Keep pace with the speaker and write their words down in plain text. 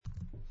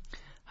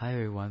Hi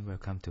everyone,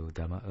 welcome to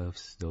Dharma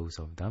Earth's Dose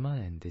of Dharma,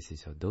 and this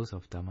is your dose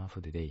of Dharma for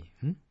today.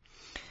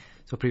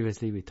 So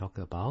previously we talked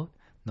about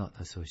not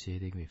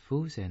associating with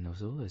fools and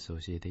also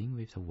associating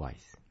with the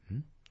wise.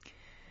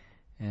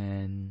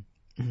 And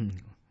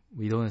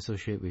we don't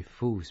associate with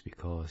fools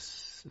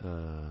because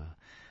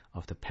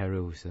of the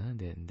perils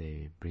that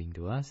they bring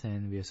to us,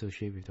 and we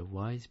associate with the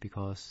wise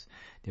because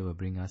they will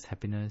bring us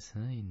happiness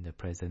in the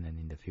present and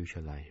in the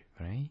future life,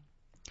 right?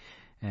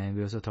 And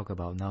we also talk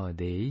about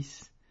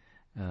nowadays,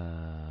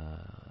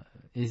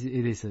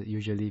 it is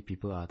usually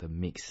people are the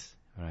mix,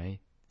 right?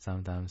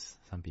 Sometimes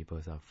some people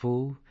are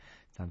fool,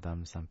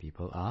 sometimes some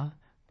people are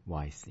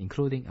wise,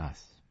 including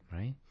us,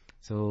 right?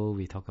 So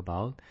we talk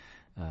about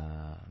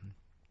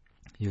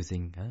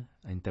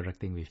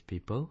interacting with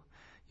people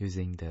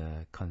using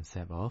the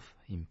concept of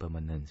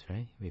impermanence,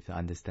 right? With the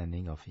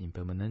understanding of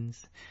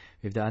impermanence,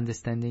 with the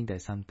understanding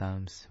that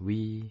sometimes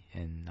we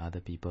and other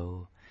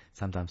people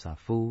sometimes are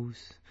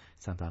fools,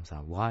 sometimes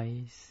are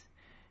wise,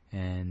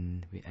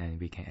 and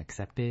we can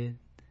accept it,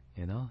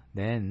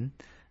 then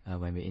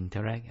when we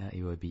interact,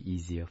 it will be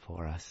easier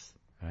for us,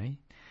 right?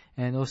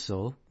 And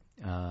also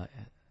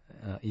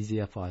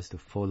easier for us to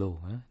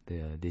follow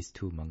these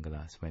two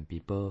mangalas. When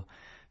people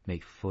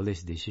make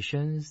foolish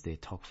decisions, they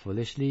talk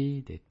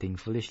foolishly, they think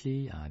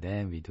foolishly,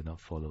 then we do not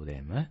follow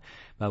them.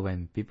 But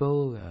when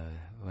people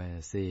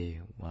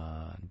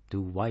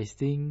do wise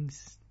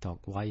things,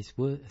 talk wise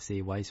words,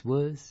 say wise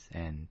words,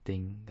 and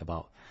think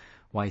about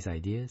wise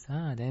ideas,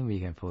 then we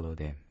can follow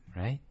them,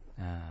 right?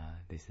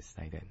 This is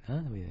like that.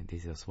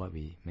 This is what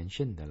we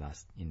mentioned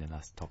in the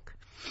last talk.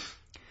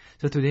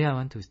 So today I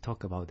want to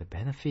talk about the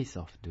benefits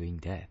of doing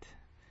that.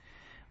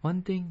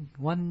 One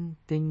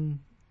thing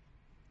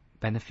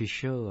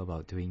beneficial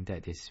about doing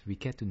that is we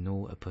get to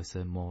know a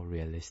person more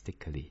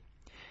realistically.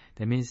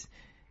 That means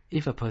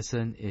if a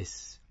person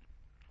is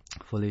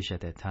foolish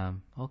at that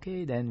time,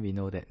 okay, then we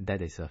know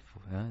that is a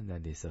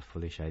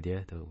foolish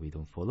idea that we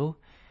don't follow,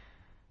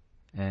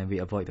 and we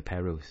avoid the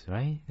perils,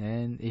 right?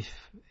 And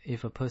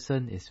if a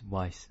person is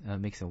wise,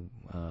 makes a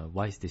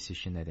wise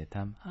decision at that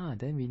time,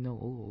 then we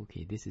know,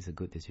 okay, this is a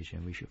good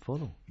decision, we should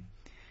follow,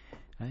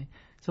 right?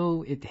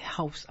 So it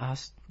helps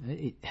us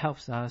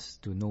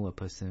to know a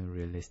person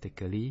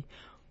realistically,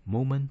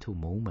 moment to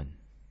moment.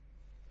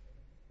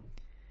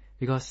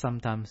 Because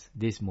sometimes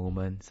this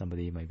moment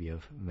somebody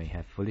may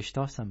have foolish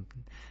thoughts,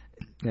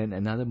 then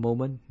another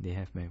moment they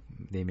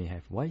may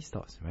have wise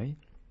thoughts, right?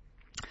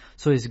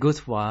 So it's good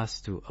for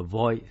us to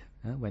avoid,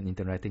 when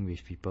interacting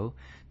with people,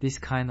 this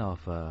kind of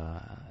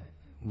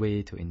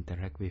way to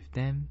interact with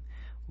them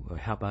will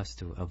help us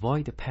to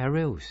avoid the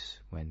perils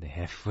when they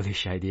have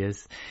foolish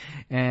ideas,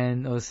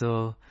 and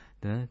also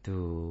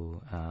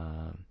to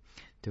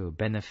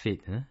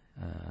benefit,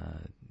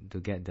 to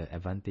get the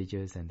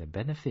advantages and the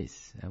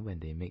benefits when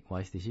they make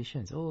wise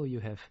decisions.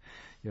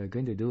 You're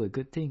going to do a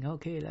good thing.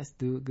 Okay, let's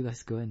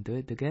go and do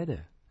it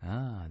together.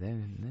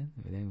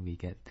 Then we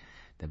get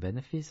the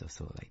benefits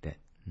also like that.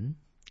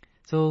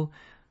 So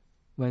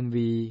when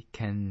we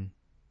can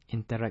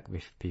interact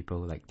with people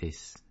like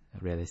this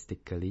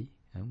realistically,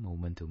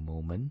 moment to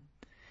moment,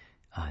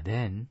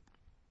 then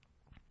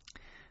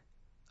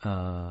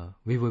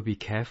we will be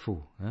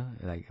careful.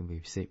 Like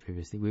we've said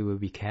previously, we will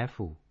be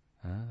careful.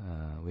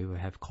 We will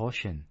have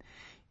caution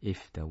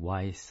if the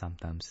wise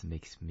sometimes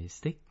makes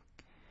mistake,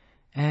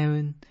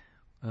 and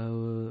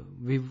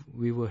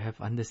we will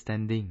have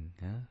understanding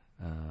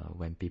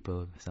when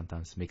people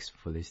sometimes makes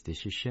foolish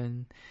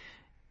decision,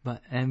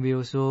 and we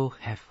also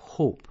have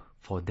hope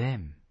for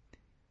them,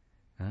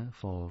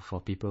 for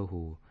people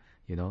who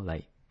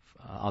like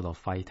out of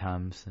 5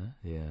 times,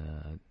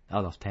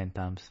 out of 10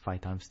 times,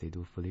 5 times they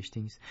do foolish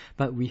things,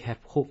 but we have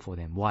hope for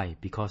them. Why?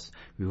 Because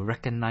we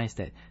recognize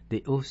that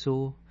they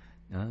also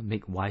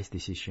make wise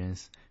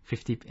decisions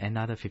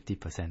another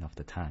 50% of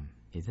the time.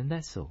 Isn't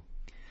that so?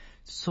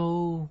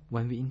 So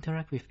when we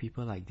interact with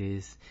people like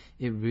this,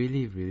 it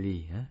really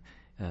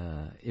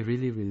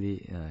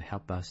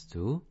help us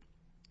to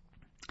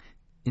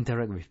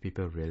interact with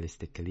people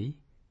realistically,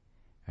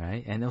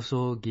 right? And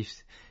also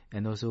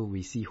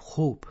we see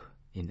hope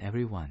in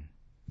everyone.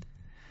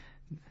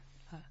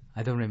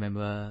 I don't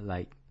remember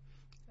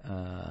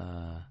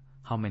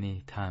how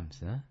many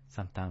times.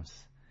 Sometimes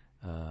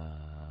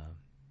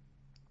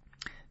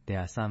there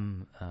are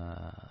some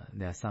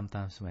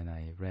times when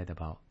I read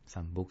about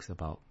some books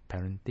about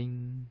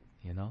parenting,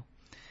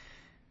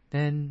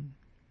 then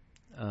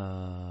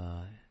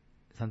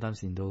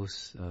sometimes in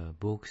those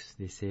books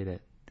they say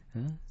that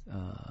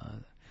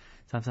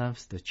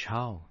sometimes the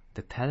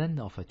talent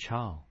of a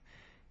child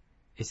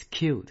is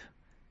killed,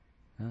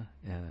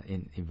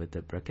 in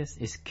inverted brackets,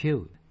 is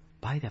killed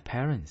by their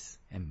parents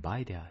and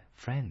by their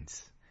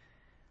friends.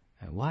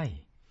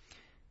 Why?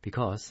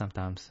 Because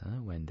sometimes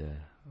when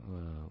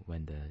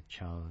the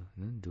child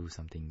do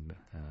something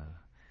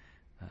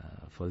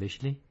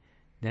foolishly,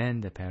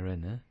 then the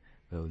parent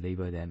will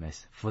label them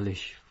as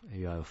foolish.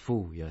 You are a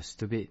fool, you are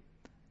stupid,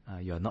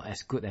 you are not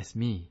as good as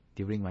me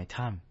during my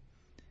time.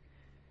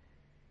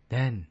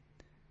 Then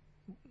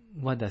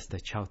what does the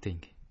child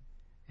think?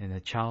 And a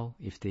child,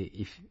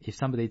 if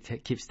somebody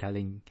keeps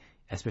telling,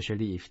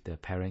 especially if the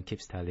parent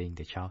keeps telling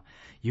the child,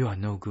 you are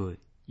no good,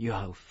 you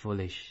are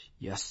foolish,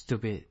 you are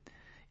stupid,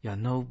 you are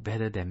no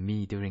better than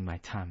me during my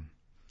time,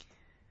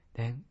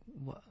 then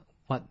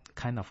what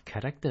kind of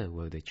character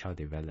will the child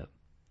develop?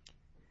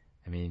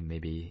 I mean,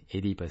 maybe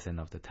 80%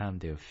 of the time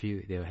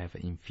they'll have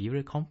an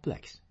inferior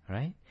complex,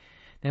 right?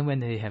 Then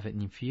when they have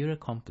an inferior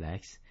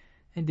complex,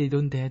 and they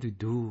don't dare to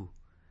do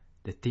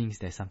the things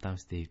that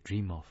sometimes they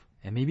dream of.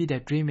 And maybe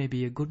that dream may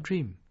be a good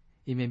dream.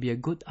 It may be a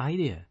good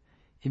idea.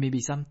 It may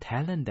be some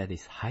talent that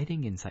is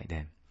hiding inside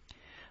them.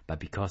 But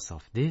because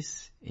of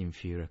this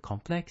inferior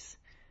complex,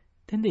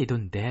 then they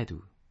don't dare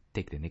to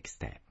take the next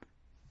step.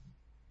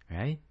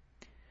 Right?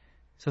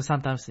 So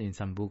sometimes in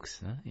some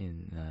books,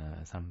 in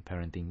some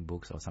parenting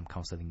books or some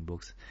counseling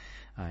books,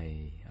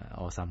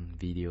 or some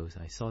videos,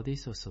 I saw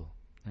this also.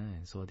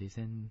 I saw this,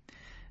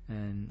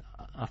 and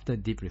after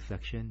deep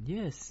reflection,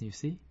 yes, you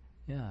see,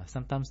 yeah,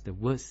 sometimes the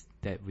words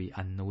that we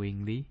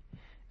unknowingly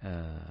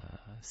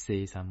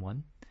say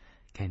someone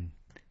can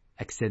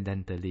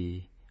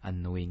accidentally,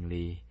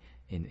 unknowingly,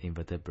 in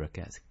inverted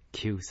brackets,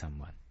 kill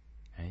someone,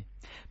 right?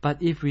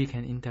 But if we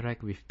can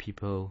interact with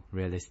people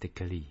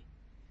realistically,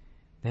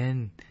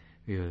 then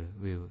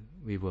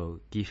we will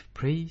give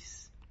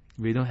praise.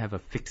 We don't have a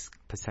fixed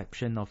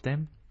perception of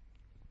them.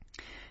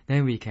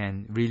 Then we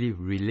can really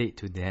relate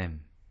to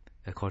them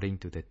according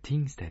to the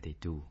things that they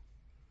do,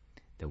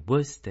 the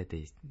words that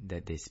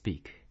they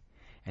speak,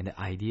 and the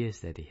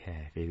ideas that they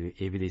have.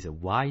 If it is a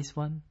wise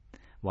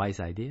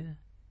idea,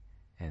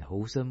 and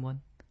wholesome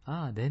one,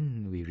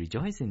 then we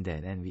rejoice in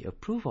that, and we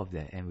approve of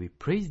that, and we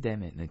praise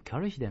them and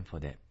encourage them for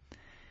that.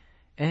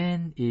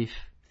 And if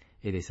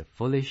it is a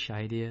foolish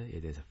idea,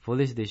 it is a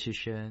foolish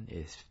decision,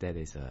 if that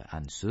is an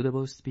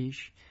unsuitable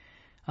speech,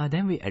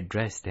 then we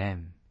address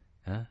them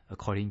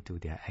according to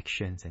their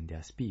actions and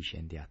their speech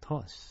and their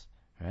thoughts,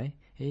 right?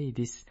 Hey,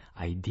 this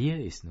idea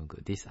is no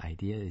good. This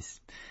idea is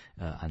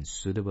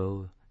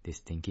unsuitable. This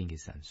thinking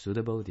is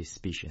unsuitable. This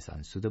speech is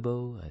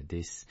unsuitable.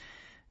 This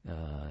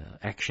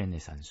action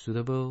is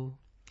unsuitable.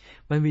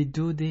 When we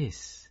do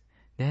this,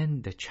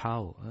 then the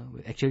child,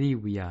 actually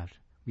we are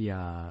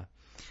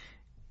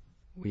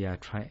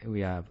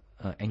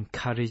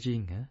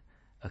encouraging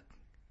a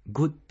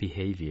good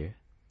behavior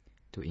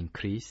to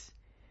increase,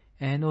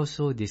 and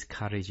also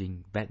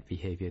discouraging bad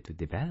behavior to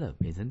develop.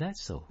 Isn't that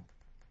so?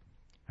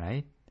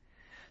 Right?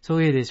 So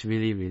it is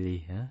really,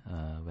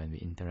 when we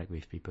interact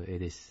with people,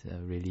 it is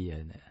really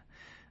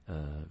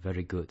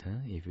very good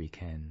if we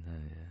can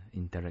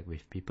interact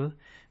with people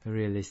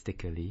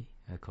realistically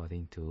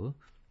according to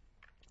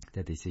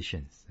the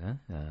decisions,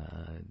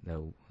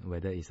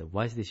 whether it's a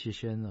wise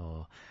decision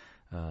or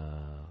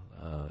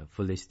a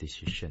foolish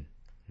decision,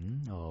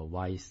 or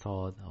wise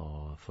thought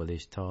or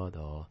foolish thought,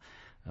 or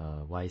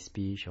wise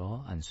speech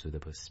or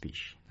unsuitable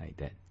speech, like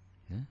that.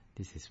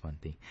 This is one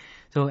thing.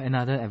 So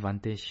another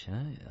advantage,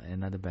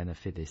 another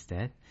benefit is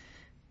that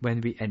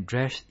when we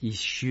address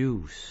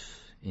issues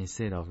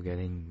instead of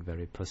getting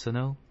very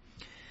personal,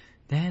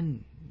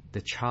 then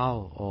the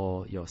child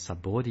or your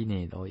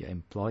subordinate or your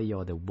employee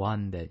or the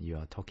one that you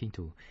are talking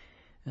to,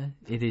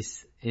 it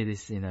is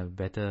in a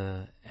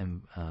better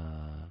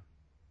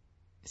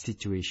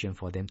situation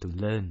for them to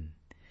learn,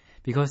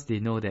 because they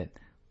know that,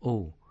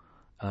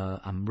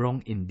 I'm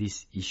wrong in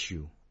this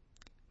issue,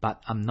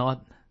 but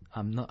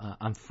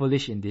I'm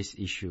foolish in this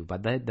issue,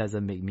 but that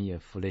doesn't make me a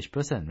foolish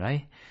person,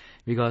 right?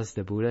 Because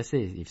the Buddha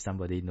says, if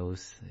somebody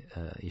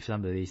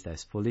is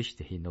that's foolish,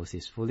 he knows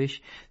he's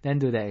foolish, then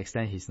to that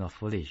extent he's not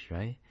foolish,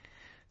 right?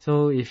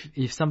 So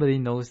if somebody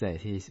knows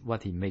that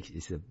what he makes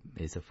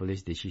is a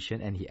foolish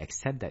decision, and he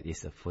accepts that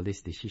it's a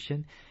foolish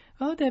decision,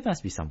 there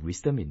must be some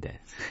wisdom in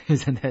that.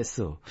 Isn't that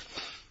so?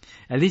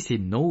 At least he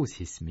knows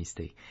his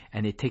mistake,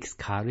 and it takes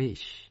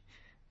courage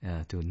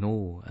to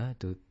know,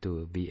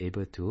 to be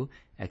able to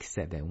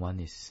accept that one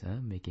is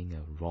making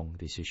a wrong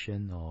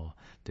decision, or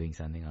doing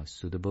something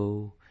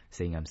unsuitable,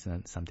 saying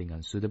something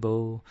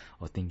unsuitable,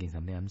 or thinking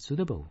something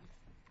unsuitable.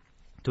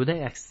 To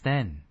that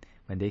extent,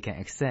 when they can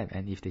accept,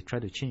 and if they try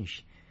to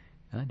change,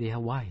 they are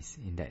wise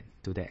in that,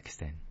 to that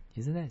extent.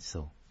 Isn't that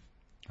so?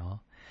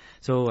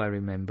 So I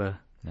remember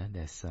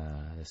there's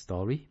a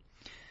story.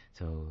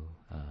 So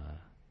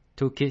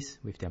two kids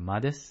with their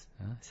mothers,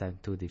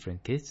 two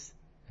different kids,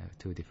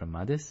 two different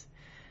mothers.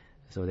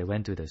 So they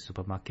went to the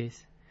supermarket.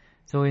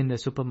 So in the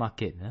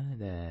supermarket,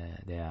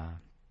 there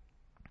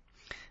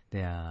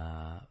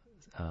are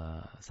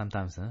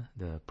sometimes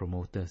the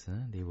promoters,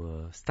 they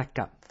will stack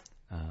up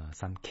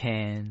some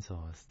cans,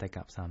 or stack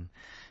up some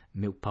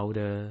milk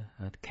powder,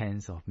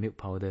 cans of milk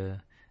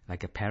powder,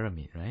 like a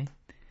pyramid, right?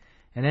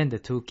 And then the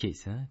two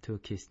kids,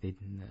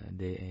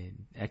 they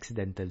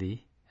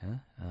accidentally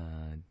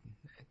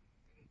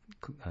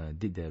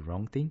did the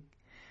wrong thing.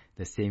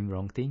 The same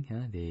wrong thing,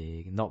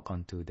 they knock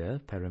onto the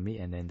pyramid,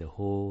 and then the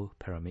whole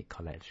pyramid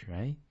collapsed,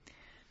 right?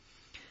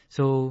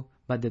 So,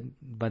 but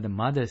the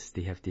mothers,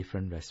 they have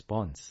different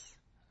response.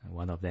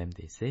 One of them,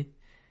 they say,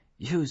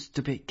 "You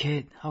stupid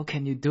kid, how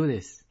can you do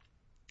this?"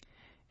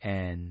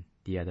 And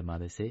the other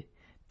mother said,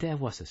 that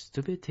was a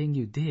stupid thing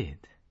you did.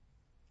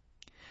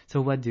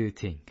 So what do you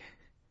think?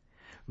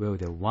 Will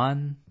the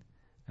one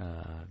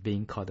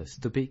being called a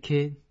stupid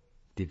kid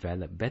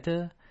develop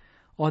better,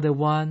 or the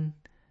one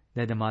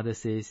that the mother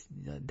says,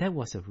 that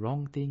was a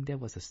wrong thing, that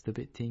was a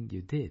stupid thing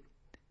you did,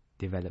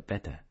 develop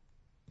better?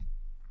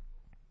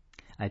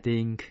 I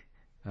think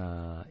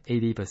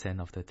 80%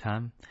 of the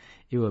time,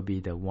 it will be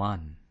the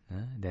one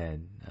that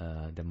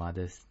the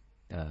mother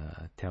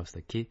tells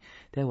the kid,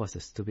 that was a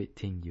stupid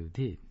thing you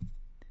did,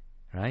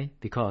 right?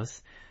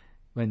 Because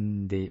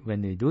when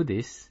they do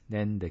this,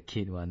 then the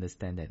kid will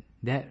understand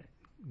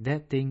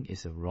that thing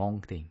is a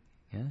wrong thing.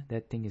 Yeah?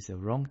 That thing is a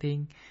wrong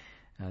thing.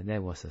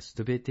 That was a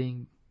stupid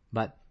thing.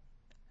 But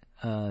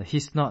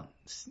he's not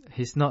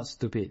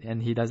stupid,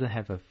 and he doesn't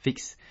have a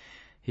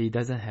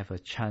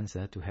chance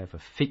to have a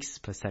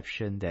fixed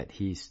perception that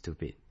he is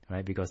stupid,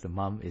 right? Because the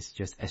mom is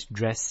just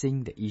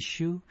addressing the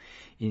issue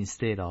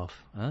instead of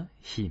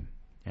him,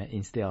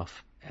 instead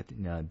of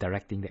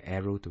directing the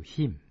arrow to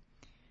him,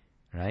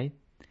 right?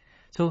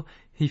 So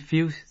he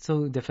feels,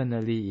 so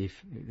definitely,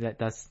 if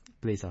let us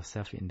place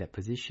ourselves in that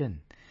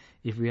position,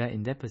 if we are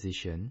in that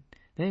position,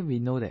 then we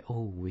know that,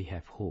 we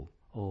have hope.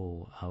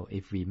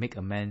 If we make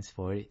amends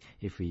for it,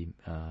 if we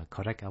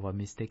correct our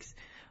mistakes,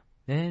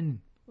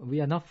 then we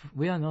are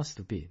not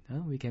stupid.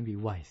 We can be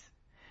wise.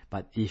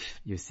 But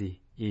if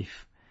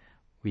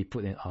we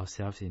put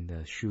ourselves in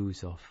the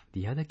shoes of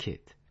the other kid,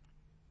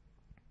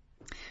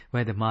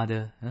 where the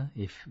mother,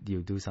 if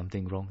you do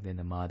something wrong, then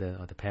the mother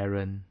or the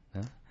parent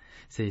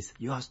says,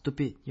 you are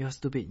stupid,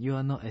 you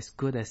are not as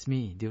good as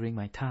me during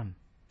my time.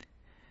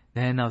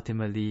 Then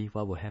ultimately,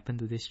 what will happen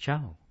to this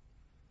child?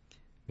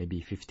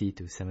 Maybe 50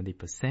 to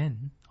 70%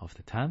 of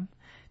the time,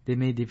 they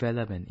may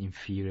develop an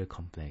inferior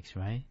complex,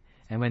 right?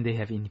 And when they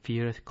have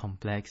inferior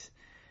complex,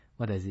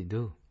 what does it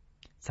do?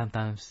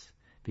 Sometimes,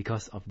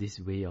 because of this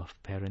way of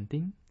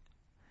parenting,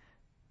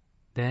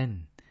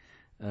 then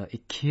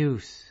it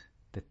kills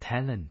the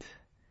talent.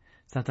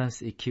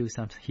 Sometimes it kills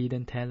some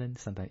hidden talent.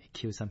 Sometimes it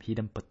kills some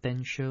hidden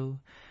potential.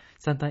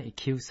 Sometimes it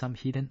kills some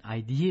hidden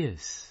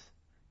ideas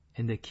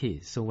in the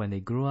kids. So when they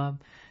grow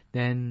up,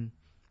 then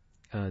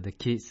the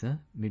kids,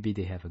 maybe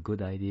they have a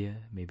good idea.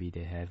 Maybe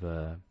they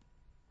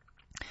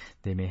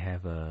may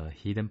have a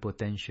hidden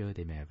potential.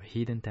 They may have a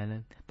hidden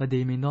talent, but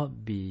they may not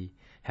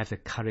have the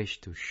courage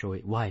to show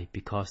it. Why?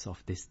 Because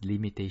of this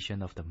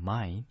limitation of the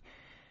mind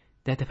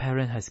that the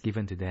parent has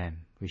given to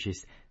them, which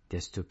is they're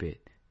stupid,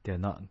 they're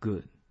not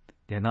good,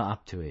 they're not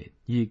up to it,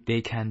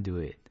 they can't do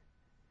it.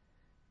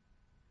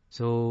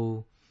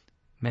 So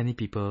many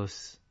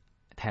people's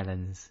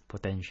talents,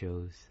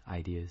 potentials,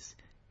 ideas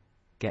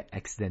get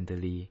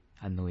accidentally,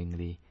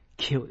 unknowingly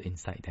killed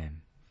inside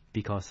them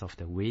because of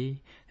the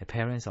way the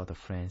parents or the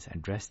friends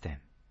address them,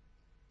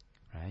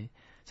 right?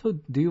 So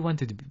do you want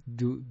to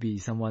be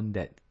someone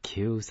that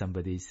kills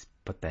somebody's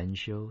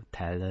potential,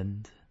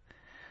 talent,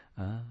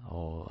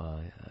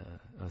 or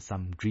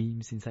some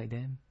dreams inside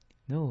them?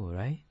 No,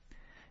 right?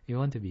 You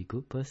want to be a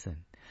good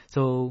person.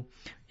 So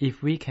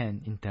if we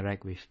can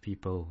interact with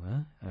people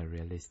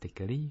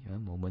realistically,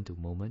 moment to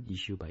moment,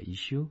 issue by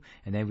issue,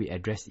 and then we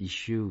address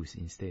issues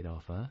instead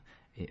of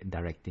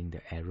directing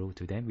the arrow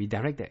to them. We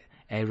direct the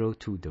arrow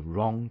to the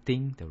wrong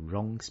thing, the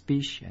wrong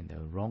speech, and the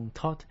wrong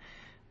thought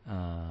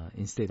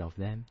instead of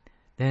them.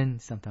 Then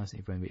sometimes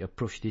when we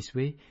approach this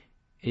way,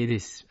 it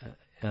is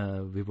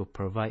we will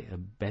provide a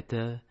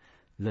better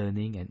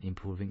learning and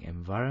improving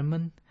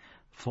environment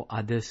for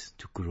others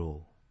to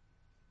grow.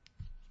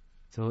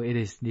 So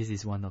this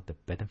is one of the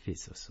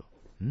benefits also.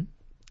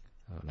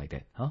 Like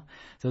that, huh?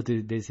 So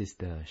this is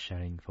the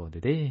sharing for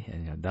today,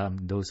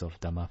 and dose of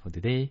Dhamma for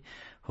today.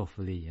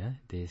 Hopefully,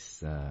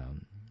 this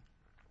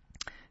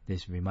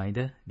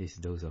reminder, this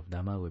dose of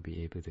Dhamma will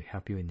be able to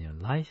help you in your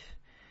life.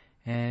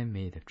 And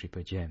may the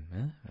Triple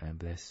Gem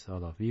bless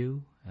all of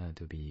you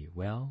to be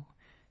well,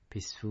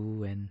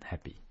 peaceful, and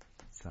happy.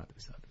 Sadhu,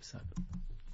 sadhu, sadhu.